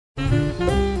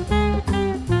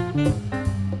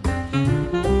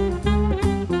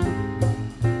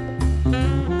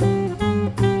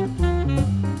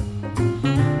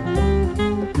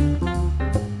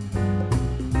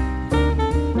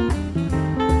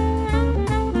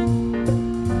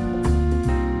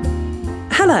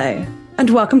Hello, and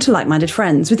welcome to Like-Minded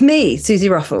Friends with me, Susie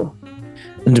Ruffle.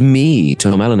 And me,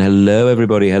 Tom Allen. Hello,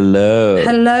 everybody. Hello.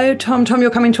 Hello, Tom. Tom,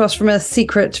 you're coming to us from a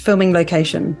secret filming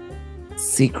location.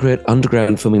 Secret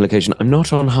underground filming location. I'm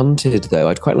not on Hunted, though.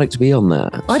 I'd quite like to be on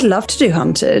that. I'd love to do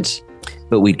Hunted.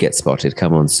 But we'd get spotted.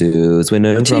 Come on, Suze. We're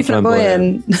known for our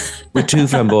flamboyant. We're too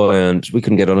flamboyant. We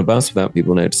couldn't get on a bus without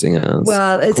people noticing us.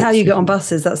 Well, it's how you get on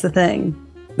buses. That's the thing.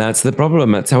 That's the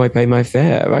problem. That's how I pay my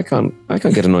fare. I can't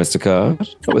get an Oyster card.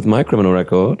 Not with my criminal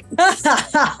record.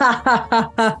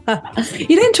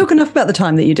 You don't talk enough about the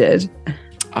time that you did.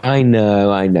 I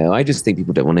know. I just think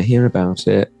people don't want to hear about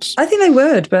it. I think they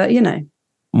would, but you know.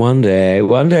 One day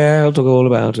I'll talk all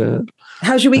about it.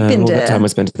 How's your week been, dear? All the time I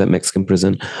spent at that Mexican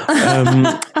prison.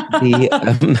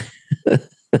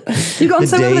 You got on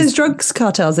some of those drugs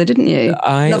cartels, though, didn't you?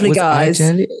 Lovely guys.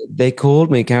 They called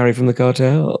me Carrie from the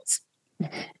cartels.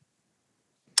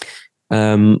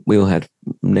 We all had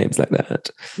names like that.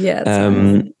 Yeah.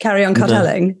 Carry on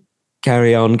cartelling.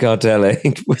 Carry on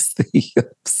cartelling was the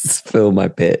film I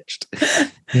pitched.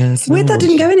 Yes, Weird that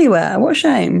didn't go anywhere. What a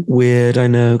shame. Weird, I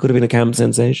know. Could have been a camp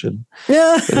sensation.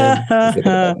 Yeah.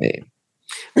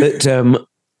 But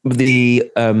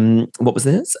what was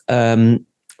this?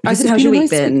 I said, how's your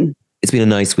week been? It's been a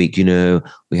nice week. You know,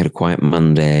 we had a quiet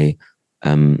Monday.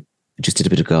 Just did a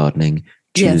bit of gardening.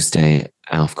 Tuesday,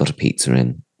 Alf got a pizza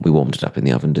in. We warmed it up in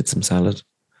the oven, did some salad.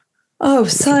 Oh,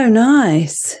 so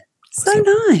nice. So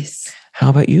nice. How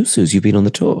about you, Suze? You've been on the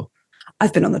tour.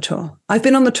 I've been on the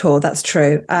tour. That's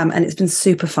true. And it's been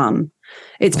super fun.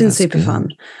 It's been super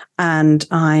fun. And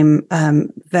I'm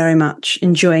very much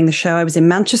enjoying the show. I was in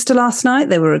Manchester last night.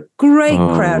 There were a great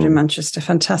crowd in Manchester.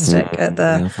 Fantastic at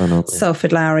the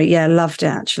Salford Lowry. Yeah, loved it,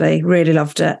 actually. Really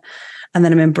loved it. And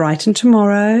then I'm in Brighton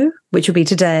tomorrow, which will be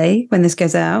today when this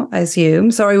goes out, I assume.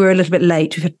 Sorry, we're a little bit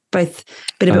late. We've both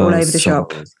been a bit all over the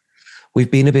shop. We've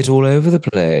been a bit all over the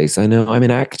place. I know. I'm in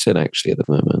Acton, actually, at the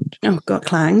moment. Oh, God,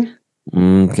 Clang.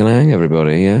 Clang,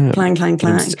 everybody, yeah. Clang. I'm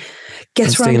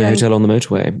staying in a hotel on the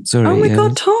motorway. Sorry. Oh, my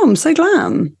God, Tom, so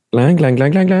glam. Clang. Clang,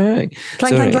 glam.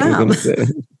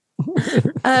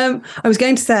 I was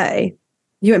going to say,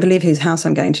 you won't believe whose house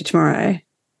I'm going to tomorrow.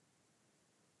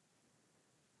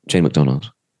 Jane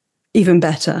McDonald. Even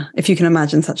better, if you can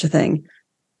imagine such a thing.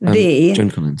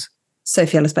 Joan Collins.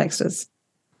 Sophie Ellis-Bextor's.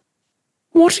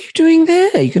 What are you doing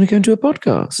there? Are you going to go and do a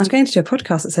podcast? I'm going to do a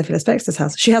podcast at Sophie Ellis-Bextor's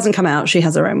house. She hasn't come out. She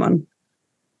has her own one.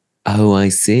 Oh, I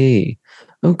see.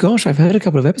 Oh, gosh, I've heard a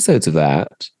couple of episodes of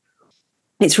that.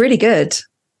 It's really good.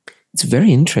 It's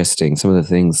very interesting, some of the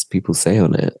things people say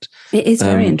on it. It is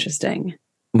very interesting.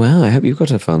 Well, I hope you've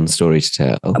got a fun story to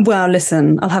tell. Well,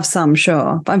 listen, I'll have some,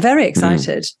 sure. But I'm very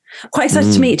excited. Quite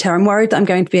excited to meet her. I'm worried that I'm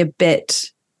going to be a bit,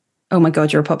 oh my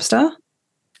God, you're a pop star?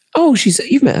 Oh,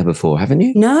 you've met her before, haven't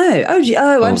you? No.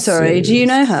 I'm sorry. Do you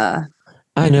know her?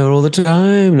 I know her all the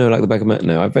time. No, like the back of my...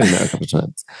 No, I've only met her a couple of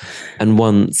times. And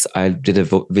once I did a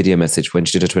video message when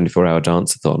she did a 24-hour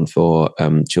dance-a-thon for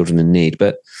children in need.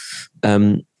 But,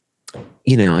 you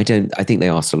know, I think they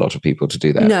asked a lot of people to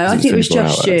do that. No, I think it was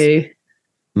just you.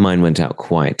 Mine went out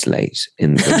quite late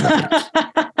in the night.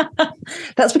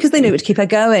 That's because they knew it would keep her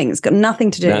going. It's got nothing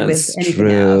to do with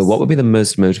anything else. What would be the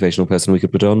most motivational person we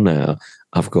could put on now?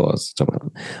 Of course, Tom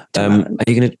Allen. Are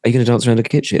you going to dance around a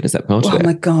kitchen? Is that part of it? Oh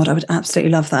my God, I would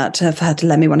absolutely love that, for her to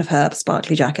lend me one of her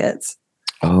sparkly jackets.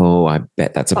 Oh, I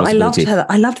bet that's a possibility.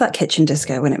 I loved that kitchen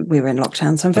disco when we were in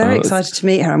lockdown. So I'm very excited to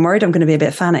meet her. I'm worried I'm going to be a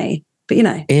bit fanny, but you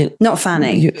know, not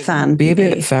fanny, fan. Be a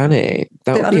bit fanny.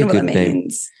 That would be a good name.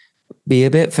 Be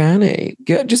a bit fanny.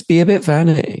 Just be a bit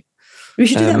fanny. We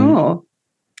should do that more.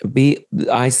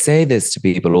 I say this to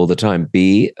people all the time.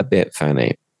 Be a bit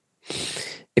fanny.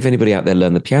 If anybody out there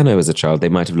learned the piano as a child, they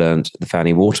might have learned the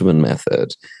Fanny Waterman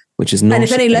method, which is not. And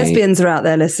if any lesbians are out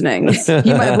there listening,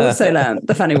 you might have also learned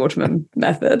the Fanny Waterman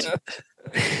method.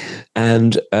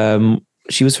 And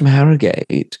she was from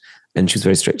Harrogate, and she was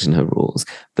very strict in her rules.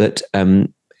 But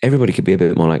everybody could be a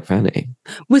bit more like Fanny.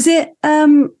 Was it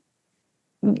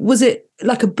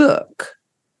like a book?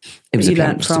 It was a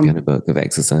piano book of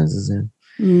exercises, yeah.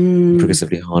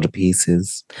 Progressively harder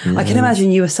pieces. Yeah. I can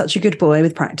imagine you were such a good boy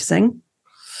with practicing.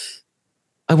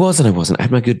 I was and I wasn't. I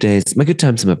had my good days, my good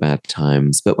times and my bad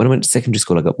times. But when I went to secondary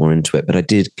school, I got more into it. But I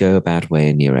did go a bad way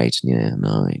in year 8 and year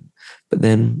 9. But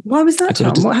then... Why was that,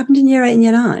 Tom? What happened in year 8 and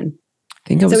year 9? I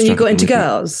think I was... So when you got into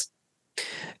girls?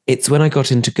 It's when I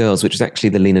got into girls, which was actually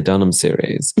the Lena Dunham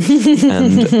series.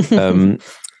 And...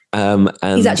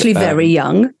 He's actually very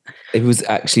young. It was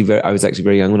actually I was actually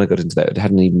very young when I got into that. It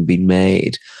hadn't even been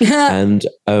made. And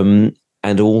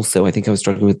also I think I was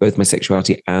struggling with both my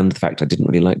sexuality and the fact I didn't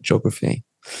really like geography.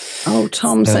 Oh,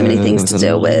 Tom, so many things to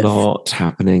deal with. A lot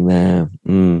happening there.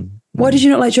 Why did you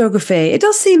not like geography? It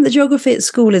does seem that geography at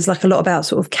school is like a lot about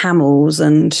sort of camels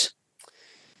and...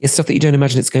 It's stuff that you don't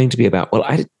imagine it's going to be about. Well,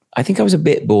 I think I was a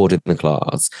bit bored in the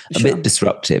class, a bit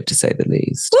disruptive, to say the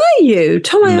least. Were you?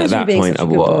 Tom, I at that point, I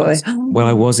was. Well,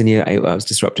 I was in year 8. I was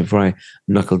disruptive before I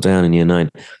knuckled down in year 9.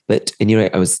 But in year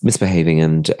 8, I was misbehaving,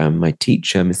 and my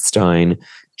teacher, Miss Stein,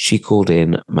 she called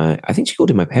in my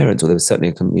parents, or there was certainly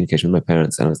a communication with my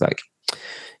parents, and I was like,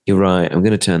 you're right, I'm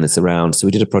going to turn this around. So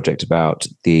we did a project about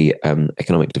the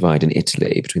economic divide in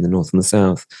Italy between the North and the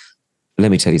South.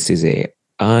 Let me tell you, Susie,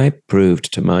 I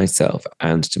proved to myself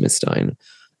and to Miss Stein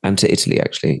and to Italy,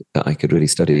 actually, that I could really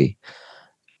study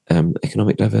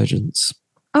economic divergence.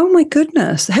 Oh, my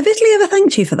goodness. Have Italy ever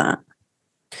thanked you for that?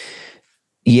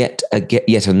 Yet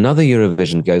another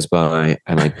Eurovision goes by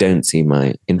and I don't see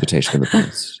my invitation in the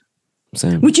post.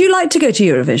 So, would you like to go to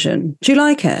Eurovision? Do you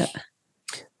like it?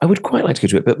 I would quite like to go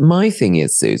to it, but my thing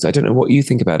is, Suze, I don't know what you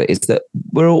think about it, is that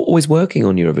we're always working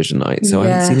on Eurovision night, so I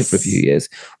haven't seen it for a few years.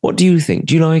 What do you think?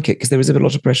 Do you like it? Because there is a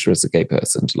lot of pressure as a gay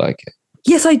person to like it.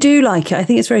 Yes, I do like it. I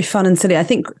think it's very fun and silly. I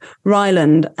think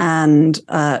Ryland and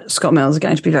Scott Mills are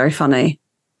going to be very funny.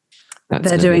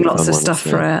 They're doing lots of stuff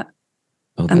for it.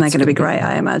 And they're going to be great,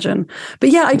 I imagine. But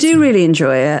yeah, I do really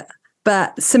enjoy it.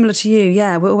 But similar to you,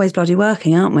 yeah, we're always bloody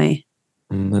working, aren't we?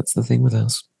 That's the thing with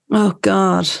us. Oh,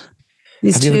 God.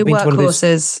 These two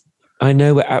workhorses. I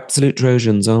know, we're absolute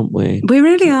Trojans, aren't we? We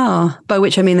really are. By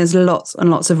which I mean there's lots and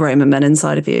lots of Roman men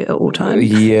inside of you at all times.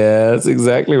 Yes,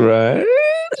 exactly right.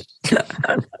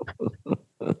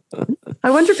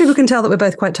 I wonder if people can tell that we're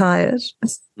both quite tired.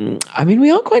 I mean, we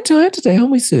are quite tired today,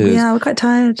 aren't we, Suze? Yeah, we're quite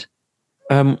tired.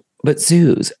 But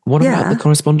Suze, what about the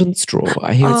correspondence drawer?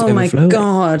 I hear it's overflowing. Oh my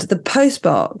God, the post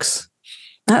box.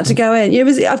 I had to go in.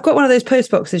 I've got one of those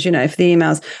post boxes, for the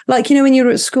emails. Like, when you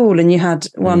were at school and you had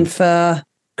one for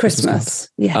Christmas.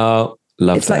 Yeah. Oh,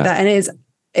 love it's like that. And it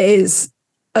is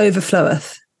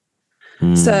overfloweth.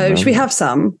 So should we have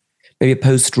some? Maybe a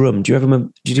post room. Did you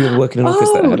ever work in an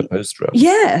office that had a post room?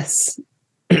 Yes.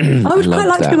 I would quite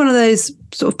like to be one of those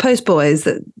sort of post boys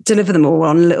that deliver them all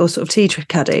on a little sort of tea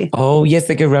caddy. Oh, yes,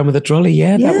 they go around with a trolley.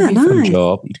 Yeah, that would be a fun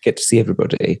job. You'd get to see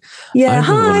everybody. Yeah.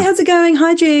 Hi, how's it going?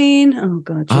 Hi, Jean. Oh,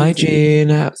 God. Hi, Jean.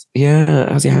 How's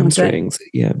your hamstrings?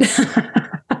 Yeah.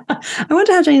 I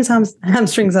wonder how Jane's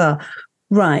hamstrings are.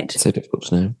 Right. So difficult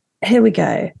to know. Here we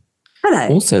go. Hello.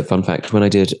 Also, fun fact, when I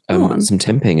did some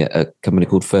temping at a company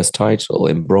called First Title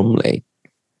in Bromley,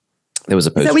 there was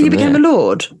a post. Is that when you became a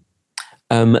lord?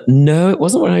 No, it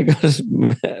wasn't when I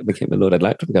became a lord. I'd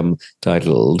like to become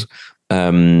titled.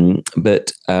 No,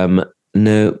 but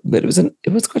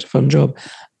it was quite a fun job.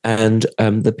 And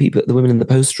the women in the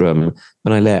post room,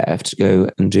 when I left to go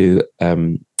and do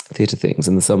theatre things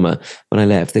in the summer, when I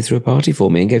left, they threw a party for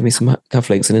me and gave me some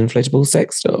cufflinks and an inflatable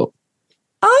sex doll.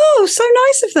 Oh, so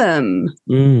nice of them.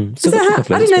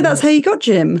 I didn't know that's how you got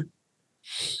Jim.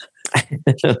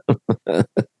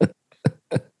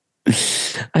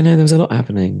 I know there was a lot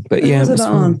happening, but yeah, it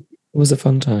was a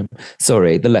fun time.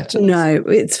 Sorry, the letter. No,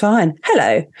 it's fine.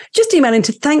 Hello. Just emailing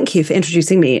to thank you for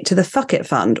introducing me to the Fuck It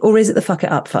Fund, or is it the Fuck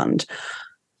It Up Fund?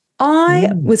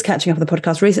 I was catching up with the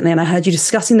podcast recently and I heard you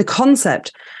discussing the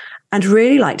concept and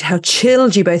really liked how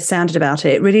chilled you both sounded about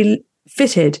it. It really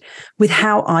fitted with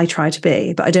how I try to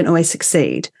be, but I don't always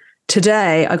succeed.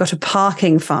 Today, I got a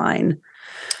parking fine.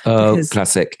 Oh,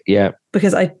 classic. Yeah.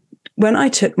 Because when I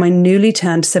took my newly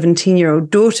turned 17-year-old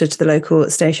daughter to the local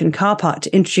station car park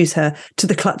to introduce her to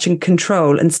the clutch and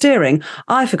control and steering,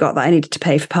 I forgot that I needed to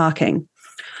pay for parking.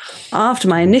 After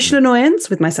my initial annoyance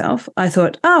with myself, I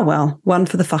thought, one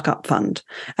for the Fuck Up Fund,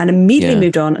 and immediately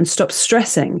moved on and stopped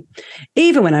stressing,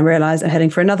 even when I realised I'm heading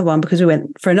for another one because we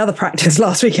went for another practice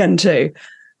last weekend too.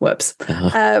 Whoops.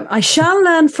 I shall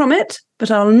learn from it,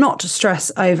 but I'll not stress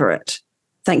over it.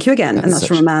 Thank you again. And that's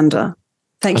from Amanda.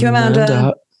 Thank you,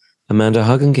 Amanda. Amanda,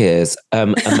 hug and kiss.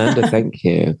 Amanda, thank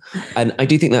you. And I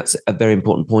do think that's a very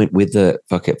important point with the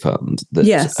Fuck It Fund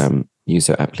that you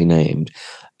so aptly named,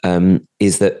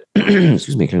 is that,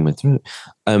 excuse me, clearing my throat,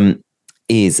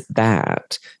 is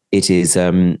that it is,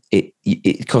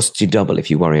 it costs you double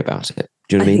if you worry about it.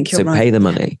 Do you know what I mean? So pay the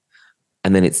money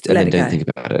and then don't think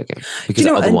about it again. Because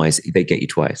otherwise they get you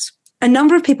twice. A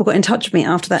number of people got in touch with me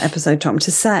after that episode, Tom,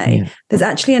 to say there's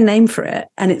actually a name for it,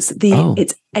 and it's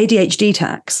it's ADHD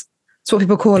tax. That's what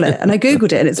people call it. And I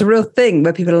Googled it, and it's a real thing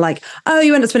where people are like, oh,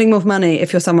 you end up spending more money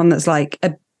if you're someone that's like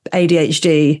a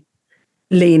ADHD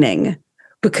leaning,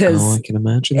 because I can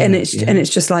imagine. And it's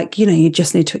just like, you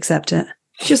just need to accept it.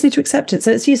 You just need to accept it.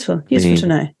 So it's useful to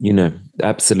know.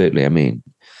 Absolutely. I mean,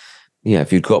 Yeah,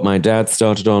 if you'd got my dad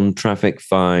started on traffic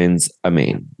fines, I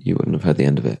mean, you wouldn't have heard the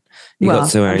end of it. He got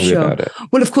so angry about it.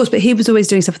 Well, of course, but he was always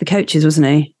doing stuff with the coaches, wasn't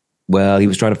he? Well, he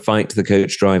was trying to fight the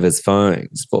coach drivers'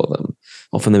 fines for them.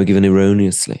 Often they were given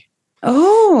erroneously.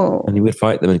 Oh. And he would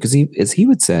fight them. Because as he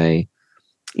would say,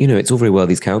 you know, it's all very well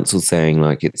these councils saying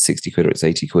like it's 60 quid or it's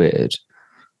 80 quid.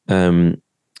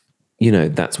 You know,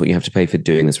 that's what you have to pay for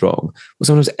doing this wrong. Well,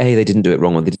 sometimes they didn't do it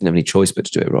wrong or they didn't have any choice but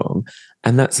to do it wrong.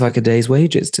 And that's like a day's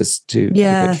wages to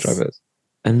coach drivers.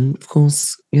 And of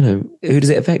course, you know, who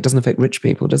does it affect? It doesn't affect rich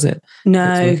people, does it?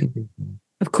 No,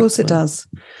 of course it does.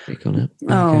 Click on it.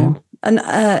 Oh, okay. And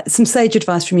some sage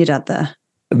advice from your dad there.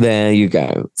 There you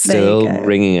go. Still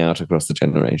ringing out across the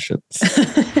generations.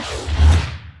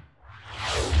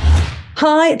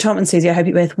 Hi, Tom and Susie. I hope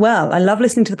you're both well. I love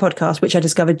listening to the podcast, which I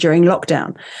discovered during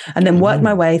lockdown, and then worked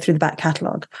my way through the back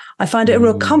catalogue. I find it a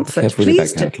real comfort.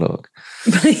 Please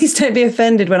don't be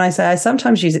offended when I say I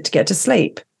sometimes use it to get to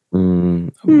sleep.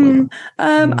 I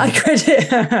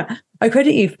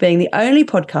credit you for being the only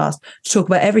podcast to talk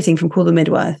about everything from Call the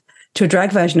Midwife to a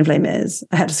drag version of Les Mis.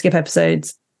 I had to skip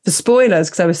episodes for spoilers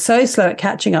because I was so slow at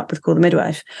catching up with Call the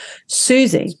Midwife.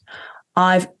 Susie,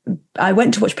 I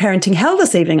went to watch Parenting Hell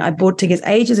this evening. I bought tickets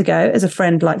ages ago as a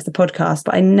friend likes the podcast,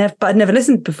 but I'd never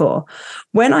listened before.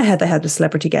 When I heard they had a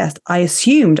celebrity guest, I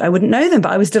assumed I wouldn't know them,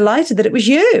 but I was delighted that it was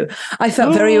you. I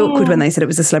felt very awkward when they said it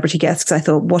was a celebrity guest because I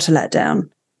thought, what a letdown.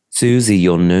 Susie,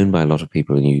 you're known by a lot of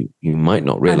people and you might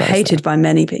not realize I'm hated by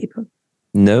many people.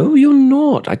 No, you're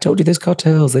not. I told you there's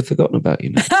cartels. They've forgotten about you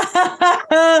now.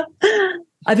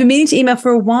 I've been meaning to email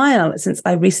for a while since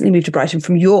I recently moved to Brighton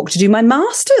from York to do my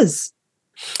master's.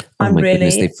 Oh my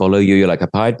goodness, they follow you. You're like a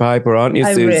Pied Piper, aren't you,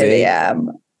 Susie? I really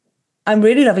am. I'm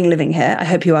really loving living here. I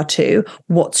hope you are too.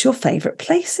 What's your favourite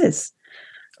places?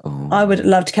 Oh. I would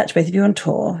love to catch both of you on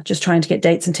tour, just trying to get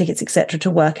dates and tickets, etc., to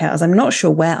work out, as I'm not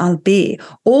sure where I'll be.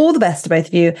 All the best to both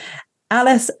of you.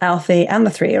 Alice, Alfie, and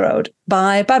the 3-year-old.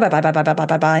 Bye, bye, bye, bye, bye, bye, bye, bye,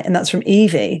 bye, bye. And that's from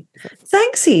Evie.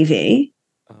 Thanks, Evie.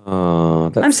 Oh,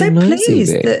 that's I'm so nice,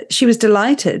 pleased Evie. That she was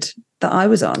delighted that I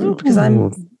was on because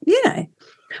I'm, you know.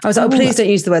 I was like, please don't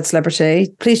use the word celebrity.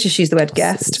 Please just use the word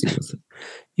guest.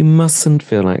 You mustn't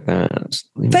feel like that.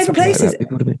 Favourite places?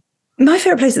 My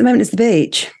favourite place at the moment is the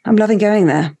beach. I'm loving going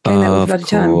there. Going there all the bloody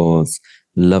time. Of course.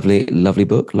 Lovely, lovely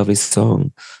book, lovely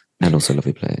song, and also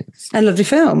lovely place. And lovely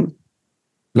film.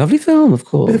 Lovely film, of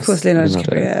course. With, of course, Leonardo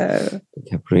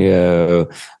DiCaprio.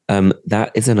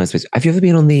 That is a nice place. Have you ever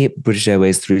been on the British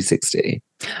Airways 360?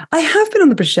 I have been on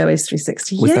the British Airways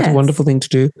 360, Was that a wonderful thing to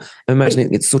do? I imagine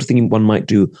it's the sort of thing one might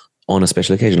do on a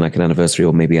special occasion, like an anniversary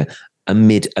or maybe a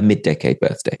mid-decade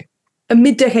birthday. A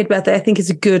mid-decade birthday, I think, is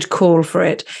a good call for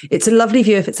it. It's a lovely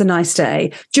view if it's a nice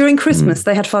day. During Christmas,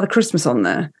 they had Father Christmas on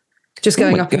there. Just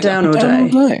going up and down all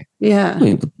day. Yeah.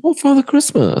 What Father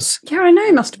Christmas? Yeah, I know.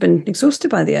 He must have been exhausted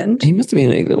by the end. He must have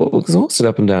been exhausted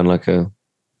up and down like a,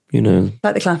 you know.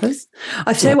 Like the Clappers.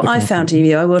 I'll tell you what I found,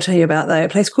 Evie. I will tell you about, though. A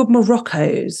place called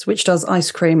Morocco's, which does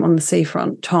ice cream on the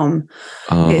seafront. Tom,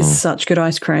 it's such good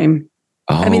ice cream.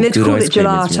 I mean, they'd call it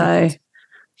gelato.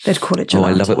 They'd call it gelato. Oh,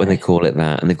 I love it when they call it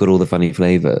that. And they've got all the funny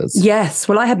flavours. Yes.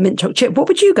 Well, I had mint chocolate chip. What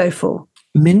would you go for?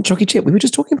 Mint chocolate chip. We were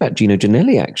just talking about Gino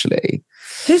Ginelli, actually.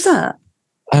 Who's that?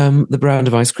 The brand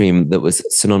of ice cream that was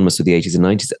synonymous with the 80s and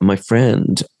 90s. My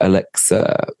friend,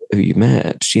 Alexa, who you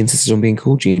met, she insisted on being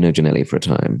called Gino Ginelli for a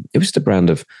time. It was just a brand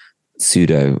of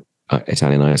pseudo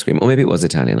Italian ice cream. Or maybe it was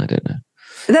Italian, I don't know.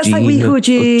 That's like we called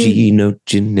you... Gino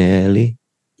Ginelli.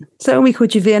 So we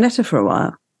called you Viennetta for a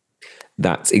while.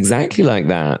 That's exactly like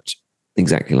that.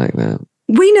 Exactly like that.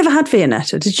 We never had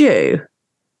Viennetta, did you?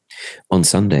 On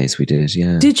Sundays we did,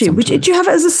 yeah. Did you? Did you have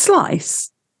it as a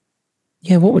slice?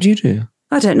 Yeah, what would you do?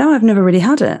 I don't know. I've never really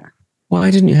had it.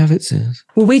 Why didn't you have it, sis?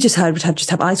 Well, we just would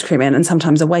have ice cream in and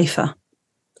sometimes a wafer.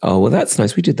 Oh, well, that's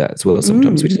nice. We did that as well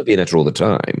sometimes. We didn't be in it all the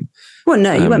time. Well,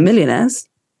 no, you weren't millionaires.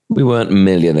 We weren't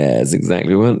millionaires,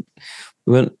 exactly. We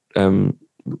weren't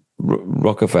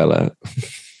Rockefeller.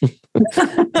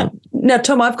 Now,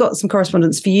 Tom, I've got some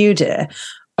correspondence for you, dear.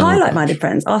 Hi, like-minded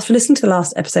friends. After listening to the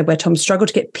last episode where Tom struggled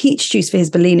to get peach juice for his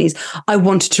Bellinis, I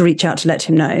wanted to reach out to let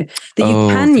him know that you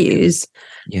can use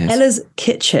Ella's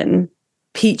Kitchen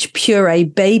peach puree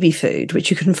baby food, which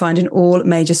you can find in all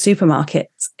major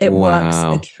supermarkets. It works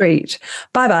a treat.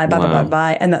 Bye-bye, bye-bye,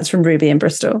 bye-bye. And that's from Ruby in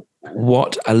Bristol.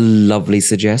 What a lovely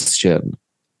suggestion.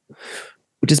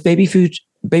 Does baby food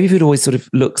always sort of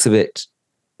looks a bit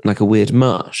like a weird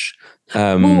mush?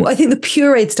 Well, I think the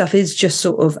pureed stuff is just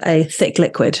sort of a thick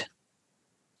liquid.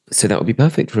 So that would be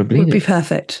perfect for a blini. Would be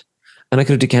perfect. And I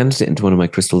could have decanted it into one of my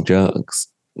crystal jugs.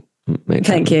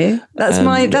 Thank you. That's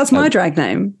my drag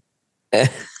name.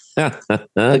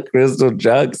 Crystal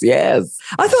jugs, yes.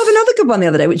 I thought of another good one the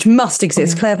other day, which must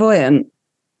exist. Clairvoyant.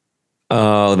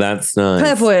 Oh, that's nice.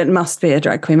 Clairvoyant must be a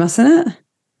drag queen, mustn't it?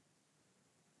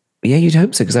 Yeah, you'd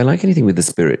hope so, because I like anything with the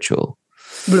spiritual.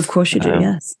 Well, of course you do,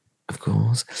 yes. Of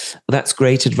course. Well, that's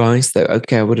great advice, though.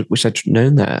 Okay, I wish I'd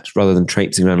known that, rather than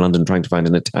traipsing around London trying to find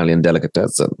an Italian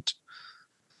delicatessen.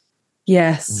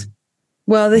 Yes.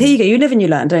 Well, here you go. You live and you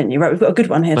learn, don't you? Right, we've got a good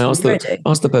one here. I asked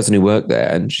the person who worked there,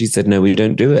 and she said, no, we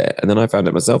don't do it. And then I found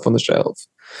it myself on the shelf.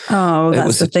 Oh,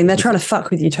 that's the thing. They're trying to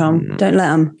fuck with you, Tom. Don't let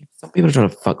them. Some people are trying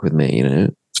to fuck with me, you know.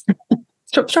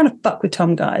 Stop trying to fuck with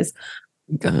Tom, guys.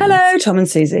 Hello, Tom and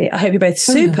Susie. I hope you're both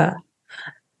super.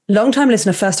 Long-time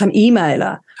listener, first-time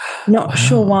emailer. Not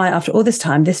sure why, after all this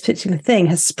time, this particular thing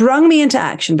has sprung me into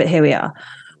action, but here we are.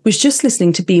 Was just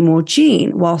listening to Be More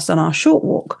Jean whilst on our short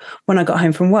walk when I got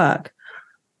home from work.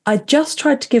 I just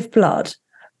tried to give blood,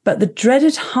 but the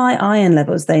dreaded high iron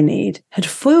levels they need had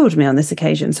foiled me on this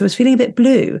occasion, so I was feeling a bit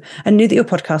blue and knew that your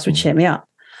podcast would cheer me up.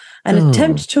 An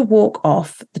attempt to walk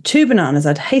off the 2 bananas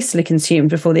I'd hastily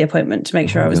consumed before the appointment to make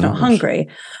sure I was not hungry,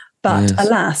 but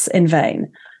alas, in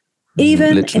vain.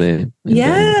 Even literally,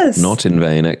 yes, vain. Not in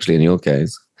vain, actually, in your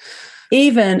case.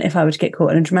 Even if I were to get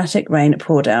caught in a dramatic rain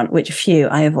pour down, which few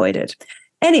I avoided.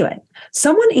 Anyway,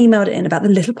 someone emailed in about the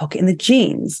little pocket in the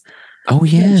jeans. Oh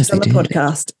yes, on the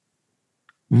podcast.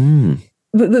 It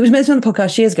was mentioned on the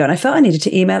podcast years ago, and I felt I needed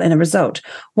to email in a result.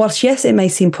 Whilst yes, it may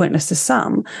seem pointless to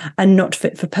some and not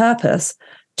fit for purpose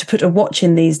to put a watch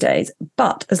in these days,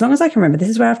 but as long as I can remember, this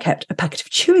is where I've kept a packet of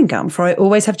chewing gum, for I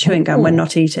always have chewing gum when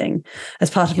not eating as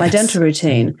part of my dental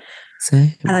routine.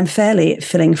 Same. And I'm fairly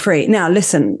filling free. Now,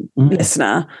 listen,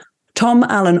 listener, Tom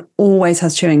Allen always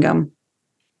has chewing gum.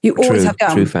 You always have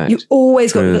gum. True fact. You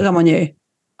always got gum on you.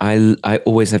 I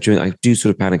always have chewing. I do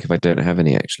sort of panic if I don't have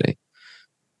any, actually.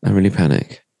 I really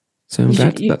panic. So I'm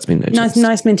glad that's been noticed.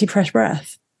 Nice minty fresh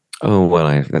breath. Oh,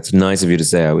 well, that's nice of you to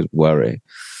say. I would worry.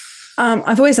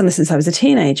 I've always done this since I was a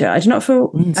teenager. I do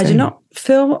not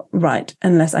feel right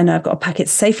unless I know I've got a packet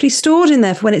safely stored in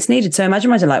there for when it's needed. So imagine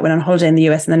my delight when on holiday in the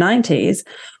US in the 90s,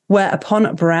 where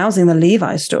upon browsing the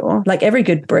Levi's store, like every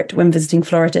good Brit when visiting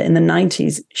Florida in the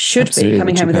 90s should be,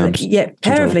 coming home with a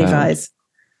pair of Levi's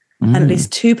and at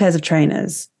least 2 pairs of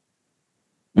trainers.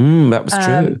 That was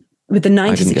true. With the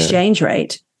 90s exchange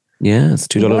rate. Yeah, it's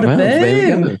 $2 a pound.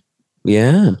 There we go.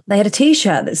 Yeah. They had a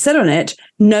T-shirt that said on it,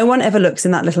 "No one ever looks in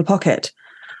that little pocket."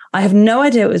 I have no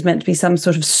idea it was meant to be some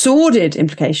sort of sordid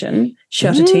implication.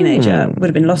 Shut a teenager would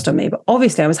have been lost on me. But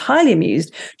obviously I was highly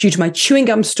amused due to my chewing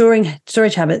gum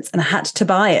storage habits, and I had to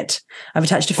buy it. I've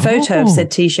attached a photo of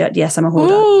said T-shirt. Yes, I'm a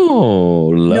hoarder. Oh,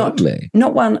 lovely.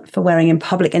 Not one for wearing in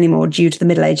public anymore due to the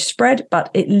middle-age spread,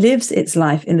 but it lives its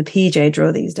life in the PJ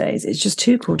drawer these days. It's just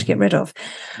too cool to get rid of.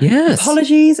 Yes.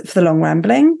 Apologies for the long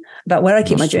rambling about where I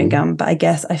keep my chewing gum, but I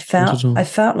guess I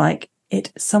felt like it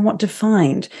somewhat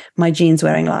defined my jeans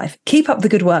wearing life. Keep up the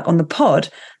good work on the pod.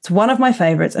 It's one of my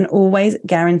favorites and always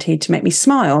guaranteed to make me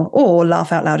smile or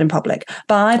laugh out loud in public.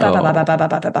 Bye.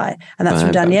 And that's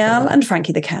from Danielle and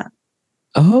Frankie the cat.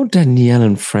 Oh, Danielle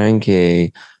and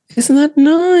Frankie. Isn't that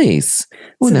nice?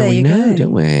 Well, so now we know,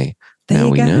 don't we? Now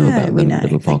we know about the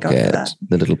little pocket,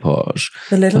 the little posh.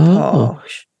 The little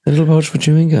posh. The little posh for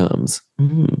chewing gums.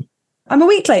 I'm a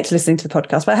week late to listening to the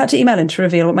podcast, but I had to email in to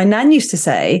reveal what my nan used to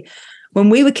say when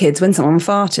we were kids when someone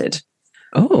farted.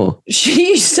 Oh. She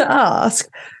used to ask,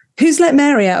 "Who's let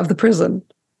Mary out of the prison?"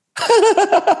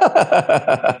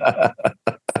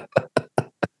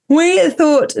 We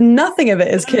thought nothing of it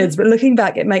as kids, but looking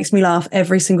back, it makes me laugh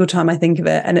every single time I think of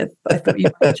it. And I thought you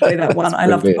might enjoy that one. I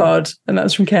love the pod. And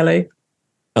that's from Kelly.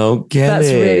 Oh, Kelly.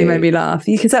 That's really made me laugh.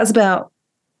 Because that's about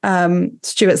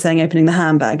Stuart saying opening the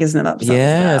handbag, isn't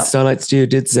it? Starlight Stew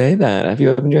did say that. Have you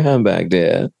opened your handbag,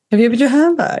 dear? Have you opened your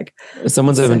handbag?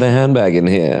 Someone's opened their handbag in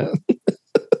here.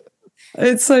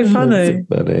 It's so funny.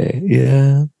 So funny.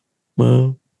 Yeah.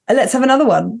 Well. Let's have another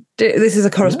one. This is a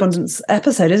correspondence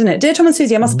episode, isn't it? Dear Tom and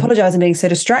Susie, I must apologise in being so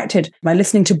distracted. My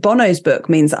listening to Bono's book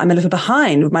means that I'm a little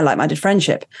behind with my like-minded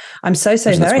friendship. I'm so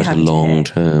very happy. Long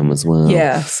term as well.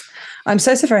 Yes. I'm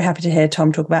so very happy to hear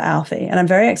Tom talk about Alfie, and I'm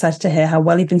very excited to hear how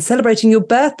well you've been celebrating your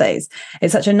birthdays.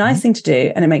 It's such a nice thing to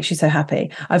do, and it makes you so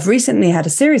happy. I've recently had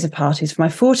a series of parties for my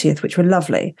 40th, which were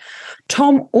lovely.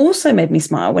 Tom also made me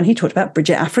smile when he talked about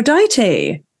Bridget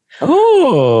Aphrodite.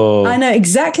 Oh, I know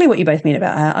exactly what you both mean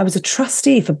about her. I was a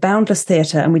trustee for Boundless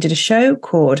Theatre, and we did a show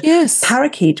called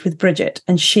Parakeet with Bridget,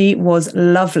 and she was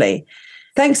lovely.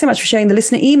 Thanks so much for sharing the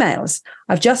listener emails.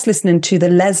 I've just listened to the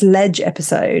Les Ledge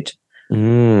episode.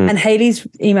 And Hayley's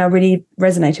email really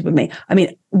resonated with me. I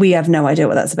mean, we have no idea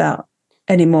what that's about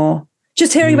anymore.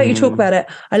 Just hearing about you talk about it,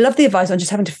 I love the advice on just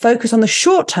having to focus on the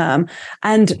short term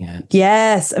and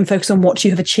and focus on what you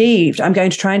have achieved. I'm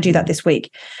going to try and do that this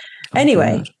week.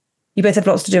 Anyway, good. You both have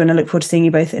lots to do, and I look forward to seeing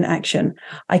you both in action.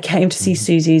 I came to see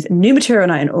Susie's new material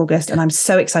night in August, and I'm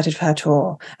so excited for her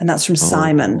tour. And that's from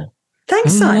Simon.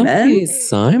 Thanks, Simon. Lovely,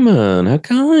 Simon, how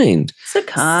kind. So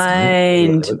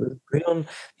kind. On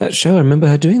that show, I remember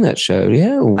her doing that show.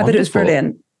 Yeah, wonderful. I bet it was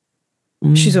brilliant.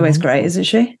 She's always great, isn't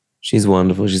she? She's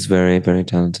wonderful. She's very, very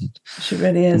talented. She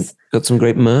really is. And got some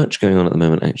great merch going on at the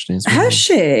moment, actually. Well. Has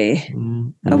she?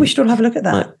 Oh, we should all have a look at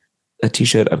that. A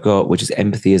T-shirt I've got, which is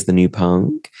 "Empathy is the New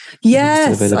Punk."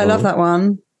 Yes, I love that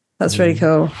one. That's really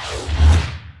cool.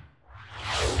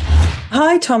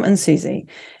 Hi, Tom and Susie.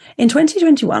 In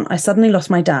 2021, I suddenly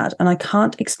lost my dad, and I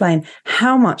can't explain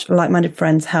how much like-minded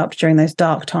friends helped during those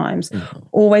dark times,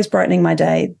 always brightening my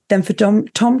day. Then for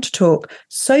Tom to talk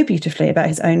so beautifully about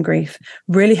his own grief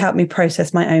really helped me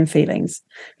process my own feelings.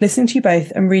 Listening to you both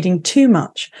and reading too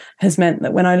much has meant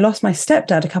that when I lost my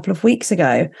stepdad a couple of weeks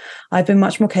ago, I've been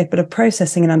much more capable of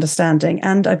processing and understanding,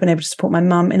 and I've been able to support my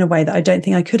mum in a way that I don't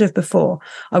think I could have before.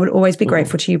 I will always be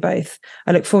grateful to you both.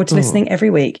 I look forward to listening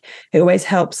every week. It always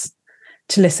helps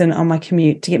to listen on my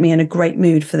commute to get me in a great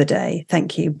mood for the day.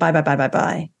 Thank you. Bye, bye, bye, bye,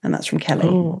 bye. And that's from Kelly.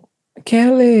 Oh,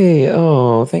 Kelly.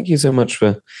 Oh, thank you so much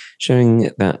for sharing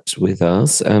that with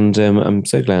us. And I'm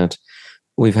so glad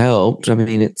we've helped. I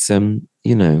mean, it's,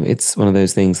 it's one of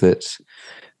those things that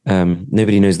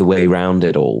nobody knows the way around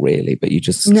it all, really, but you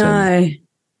just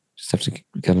have to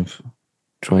kind of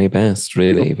try your best,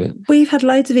 really. But we've had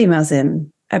loads of emails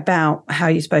in about how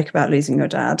you spoke about losing your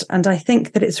dad. And I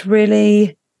think that it's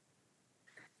really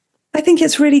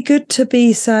good to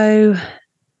be so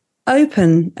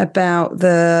open about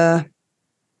the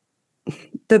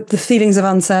feelings of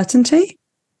uncertainty.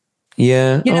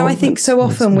 Yeah. I think so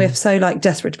often we're so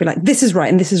desperate to be like, this is right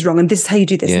and this is wrong and this is how you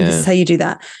do this and this is how you do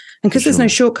that. And because there's no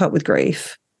shortcut with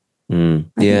grief, I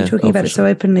think talking about it so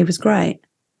openly was great.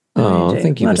 Oh,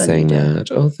 thank you for saying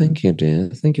that. Oh, thank you, dear.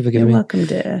 Thank you for giving me, welcome,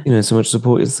 dear. So much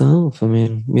support yourself. I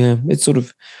mean, it's sort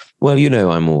of,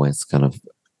 I'm always kind of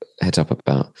head up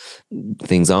about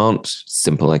things aren't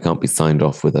simple. They can't be signed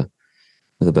off with a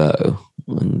bow.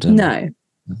 And no, I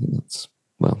think that's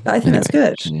that's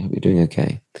good. I hope you're doing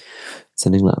okay.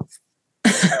 Sending love.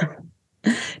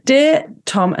 Dear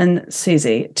Tom and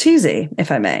Susie,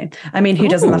 if I may. I mean, who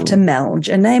doesn't love to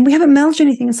melge a name? We haven't melged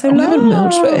anything in so long. We haven't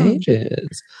melged for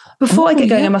ages. Before I get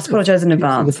going, I must apologise in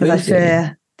advance because I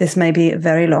fear this may be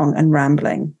very long and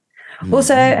rambling.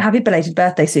 Also, happy belated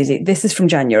birthday, Susie. This is from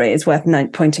January. It's worth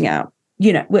pointing out.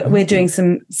 We're doing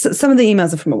some of the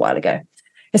emails are from a while ago.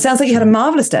 It sounds like you had a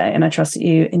marvellous day, and I trust that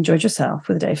you enjoyed yourself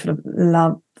with a day full of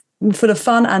love, full of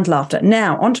fun and laughter.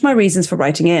 Now, on to my reasons for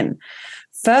writing in.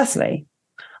 Firstly,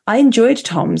 I enjoyed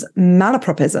Tom's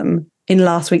malapropism in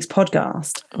last week's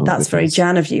podcast. That's very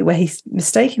Jan of you, where he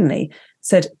mistakenly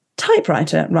said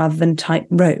typewriter rather than tight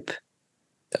rope.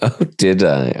 Oh, did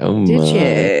I? Oh, my. Did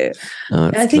you?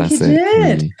 Oh, I think classic. you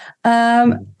did.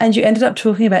 And you ended up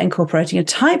talking about incorporating a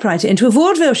typewriter into a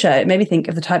vaudeville show. It made me think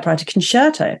of the typewriter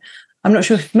concerto. I'm not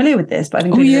sure if you're familiar with this, but I've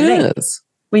included a link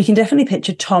where you can definitely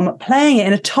picture Tom playing it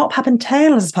in a top hat and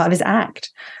tail as part of his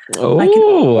act. Oh, I can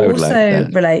I would like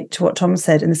that. relate to what Tom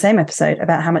said in the same episode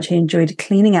about how much he enjoyed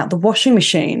cleaning out the washing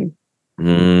machine.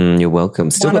 You're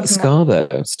welcome. Still got the scar,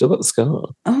 though. Still got the scar.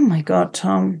 Oh, my God,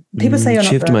 Tom. People say you're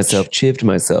not Chived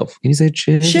myself. Can you say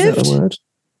chived? Is that the word?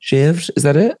 Chived? Is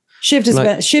that it?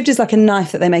 Shivved is like a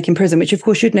knife that they make in prison, which, of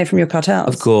course, you'd know from your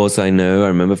cartels. Of course, I know. I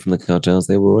remember from the cartels.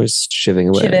 They were always shivving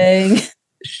away.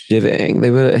 Shivving. They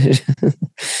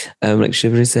were like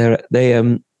shivery Sarah. They,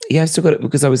 I still got it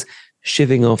because I was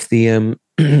shivving off the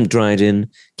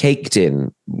caked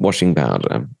in washing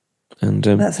powder. And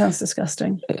that sounds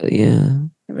disgusting. Yeah.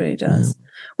 It really does.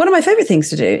 One of my favourite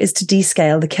things to do is to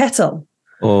descale the kettle.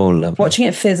 Oh, lovely. Watching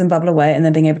it fizz and bubble away and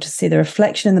then being able to see the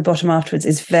reflection in the bottom afterwards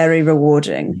is very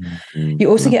rewarding.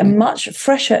 You also get a much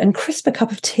fresher and crisper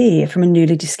cup of tea from a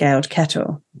newly descaled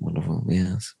kettle. Wonderful,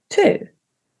 yes. 2,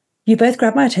 you both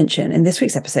grabbed my attention in this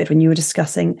week's episode when you were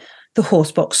discussing the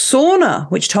horsebox sauna,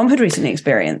 which Tom had recently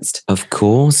experienced. Of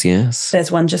course, yes.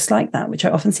 There's one just like that, which I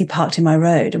often see parked in my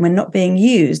road and when not being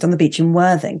used on the beach in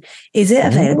Worthing. Is it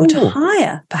available to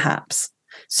hire, perhaps?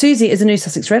 Susie is a new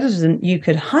Sussex resident. You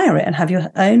could hire it and have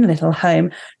your own little home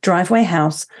driveway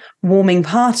house warming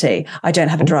party. I don't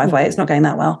have a driveway. It's not going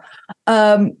that well.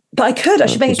 But I could. I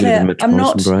should make it clear. I'm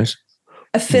not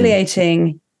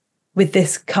affiliating with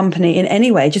this company in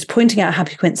any way, just pointing out a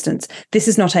happy coincidence. This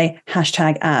is not a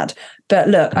hashtag ad. But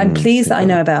look, I'm pleased that I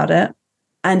know about it.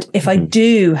 And if I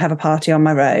do have a party on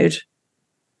my road,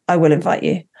 I will invite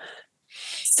you.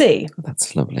 BBC. Oh,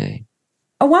 that's lovely.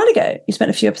 A while ago, you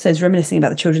spent a few episodes reminiscing about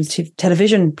the children's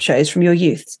television shows from your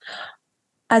youth.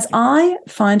 As I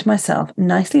find myself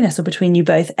nicely nestled between you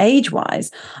both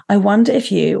age-wise, I wonder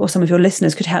if you or some of your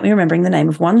listeners could help me remembering the name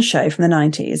of one show from the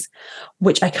 90s,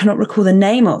 which I cannot recall the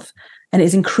name of, and it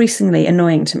is increasingly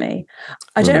annoying to me.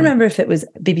 I don't remember if it was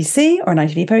BBC or an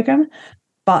ITV programme,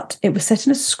 but it was set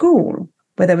in a school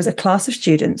where there was a class of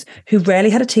students who rarely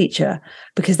had a teacher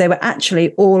because they were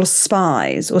actually all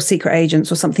spies or secret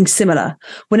agents or something similar.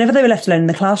 Whenever they were left alone in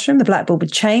the classroom, the blackboard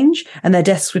would change and their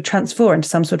desks would transform into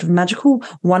some sort of magical,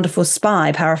 wonderful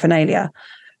spy paraphernalia.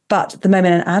 But the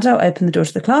moment an adult opened the door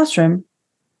to the classroom,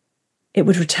 it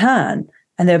would return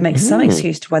and they would make some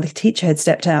excuse to why the teacher had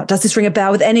stepped out. Does this ring a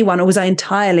bell with anyone, or was I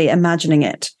entirely imagining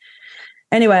it?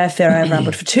 Anyway, I fear I have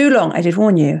rambled for too long. I did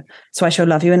warn you, so I shall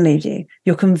love you and leave you.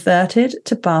 Your converted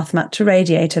to bath mat to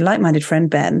radiator, like-minded friend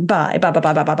Ben. Bye, bye, bye,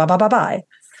 bye, bye, bye, bye, bye, bye.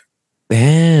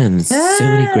 Ben, so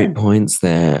many great points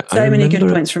there. So many good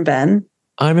points from Ben.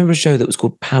 I remember a show that was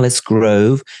called Palace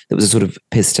Grove. That was a sort of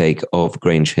piss take of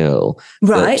Grange Hill.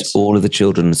 Right. But all of the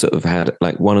children sort of had,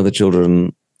 like, one of the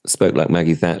children spoke like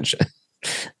Maggie Thatcher.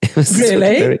 It was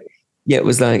really? It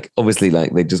was like, obviously,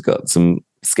 like, they just got some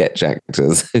sketch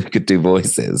actors who could do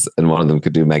voices, and one of them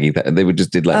could do Maggie Thatcher. They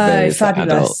just did like various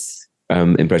adult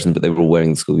impressions, but they were all wearing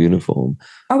the school uniform.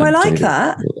 Oh, I like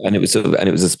that. And it was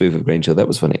a spoof of Grange Hill. That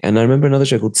was funny. And I remember another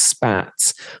show called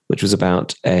Spats, which was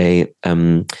about a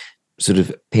sort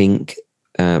of pink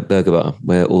burger bar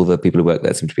where all the people who work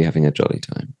there seem to be having a jolly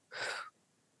time.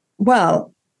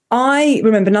 Well, I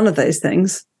remember none of those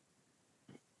things.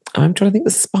 I'm trying to think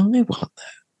the spy one, though.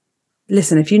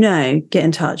 Listen, if you know, get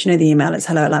in touch. You know the email, it's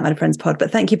hello@likemindedfriends.pod.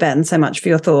 But thank you, Ben, so much for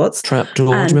your thoughts. Trapdoor,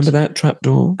 do you remember that?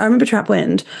 Trapdoor? I remember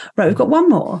Trapwind. Right, we've got one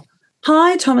more.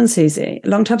 Hi, Tom and Susie.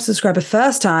 Long-time subscriber,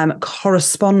 first-time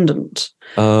correspondent.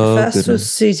 Oh, First was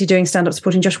Susie doing stand-up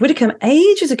supporting Josh Widdicombe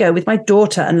ages ago with my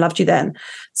daughter and loved you then.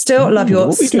 Still love your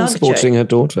what were you doing snug supporting joke. her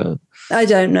daughter? I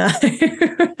don't know.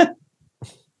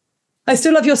 I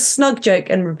still love your snug joke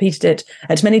and repeated it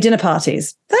at many dinner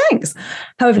parties. Thanks.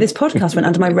 However, this podcast went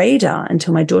under my radar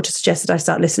until my daughter suggested I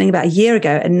start listening about a year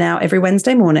ago, and now every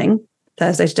Wednesday morning,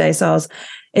 Thursday today, SARS,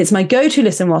 it's my go-to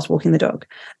listen whilst walking the dog.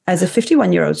 As a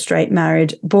 51-year-old straight,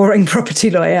 married, boring property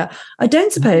lawyer, I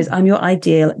don't suppose I'm your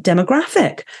ideal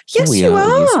demographic. Yes, you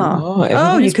are. Yes, you are.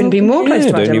 Oh, you couldn't be more close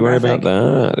to our demographic. Don't you worry about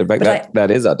that. In fact,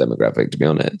 that is our demographic, to be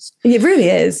honest. It really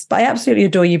is. But I absolutely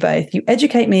adore you both. You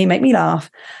educate me, make me laugh,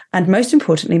 and most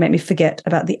importantly, make me forget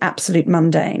about the absolute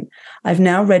mundane. I've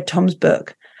now read Tom's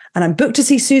book, and I'm booked to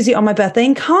see Susie on my birthday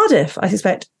in Cardiff, I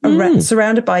suspect,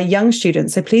 surrounded by young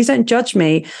students. So please don't judge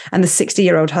me and the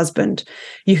 60-year-old husband.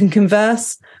 You can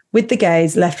converse with the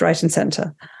gays left, right, and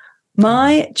centre.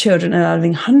 My children are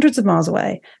living hundreds of miles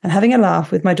away, and having a laugh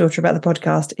with my daughter about the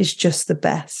podcast is just the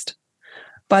best.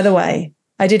 By the way,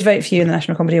 I did vote for you in the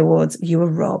National Comedy Awards. You were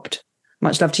robbed.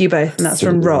 Much love to you both. And that's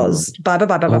from Roz. Bye, bye,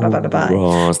 bye, bye, bye, bye, bye, bye.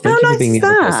 Roz, thank you for being the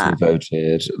other person who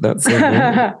voted. That's so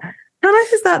nice. How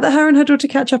nice is that her and her daughter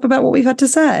catch up about what we've had to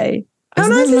say? How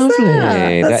nice is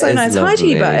that? That's so nice. Hi to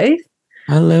you both.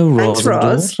 Hello, Roz.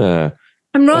 Thanks, Roz.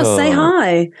 And Roz, say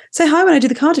hi. Say hi when I do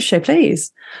the Cardiff show,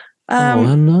 please.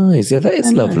 How nice. Yeah, that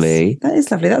is lovely. That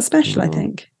is lovely. That's special, I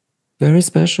think. Very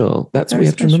special. That's what we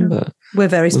have to remember. We're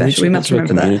very special. We must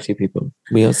remember that. Community people.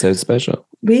 We are so special.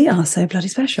 We are so bloody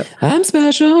special. I'm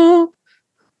special.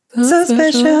 So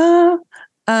special.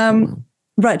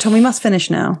 Right, Tom, we must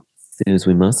finish now. As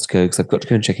we must go, because I've got to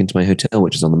go and check into my hotel,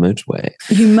 which is on the motorway.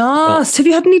 You must. Have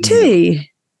you had any tea?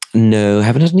 No,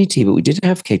 haven't had any tea, but we did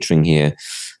have catering here.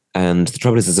 And the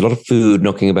trouble is, there's a lot of food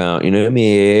knocking about. You know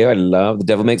me, I love the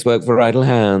devil makes work for idle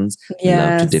hands.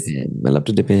 Yes. I love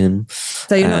to dip in.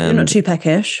 So you're not too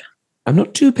peckish? I'm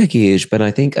not too peckish, but I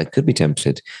think I could be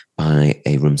tempted by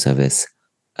a room service.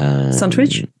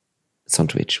 Sandwich?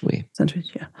 Sandwich, oui. Sandwich,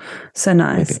 yeah. So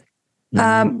nice. Maybe.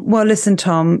 Well, listen,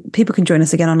 Tom, people can join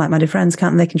us again on Like Minded Friends,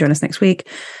 can't they? They can join us next week.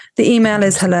 The email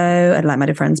is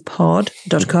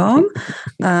hello@likemindedfriendspod.com.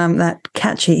 That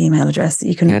catchy email address that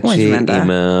you can always remember.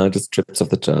 Email, just trips off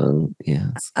the tongue.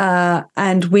 Yes.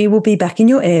 And we will be back in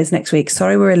your ears next week.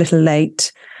 Sorry, we're a little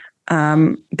late.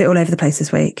 Bit all over the place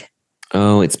this week.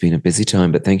 Oh, it's been a busy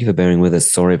time, but thank you for bearing with us.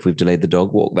 Sorry if we've delayed the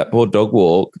dog walk. That poor dog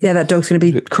walk. Yeah, that dog's going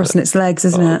to be crossing its legs,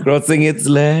 isn't it? Crossing its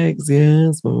legs,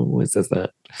 yes. Mom always says that.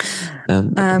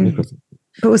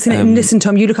 But listen,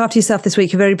 Tom, you look after yourself this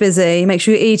week. You're very busy. Make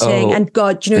sure you're eating. And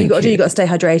God, you know what you've got to do? You've got to stay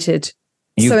hydrated.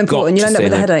 So important. You'll end up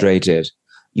with a headache.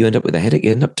 You end up with a headache.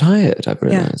 You end up tired, I've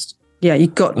realised. Yeah,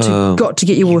 you've got to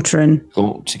get your water in.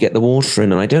 Got to get the water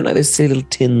in. And I don't like those silly little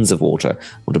tins of water.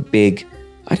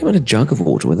 I don't want a jug of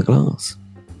water with a glass.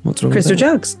 What's wrong Crystal with that?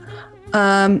 jugs.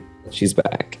 She's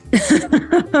back.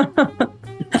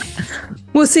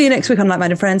 We'll see you next week on Like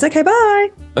Minded Friends. Okay, bye.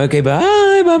 Okay, bye.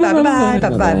 Bye, bye, Bye, bye, bye, bye,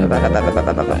 bye, bye, bye, bye, bye, bye,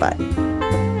 bye, bye, bye, bye, bye.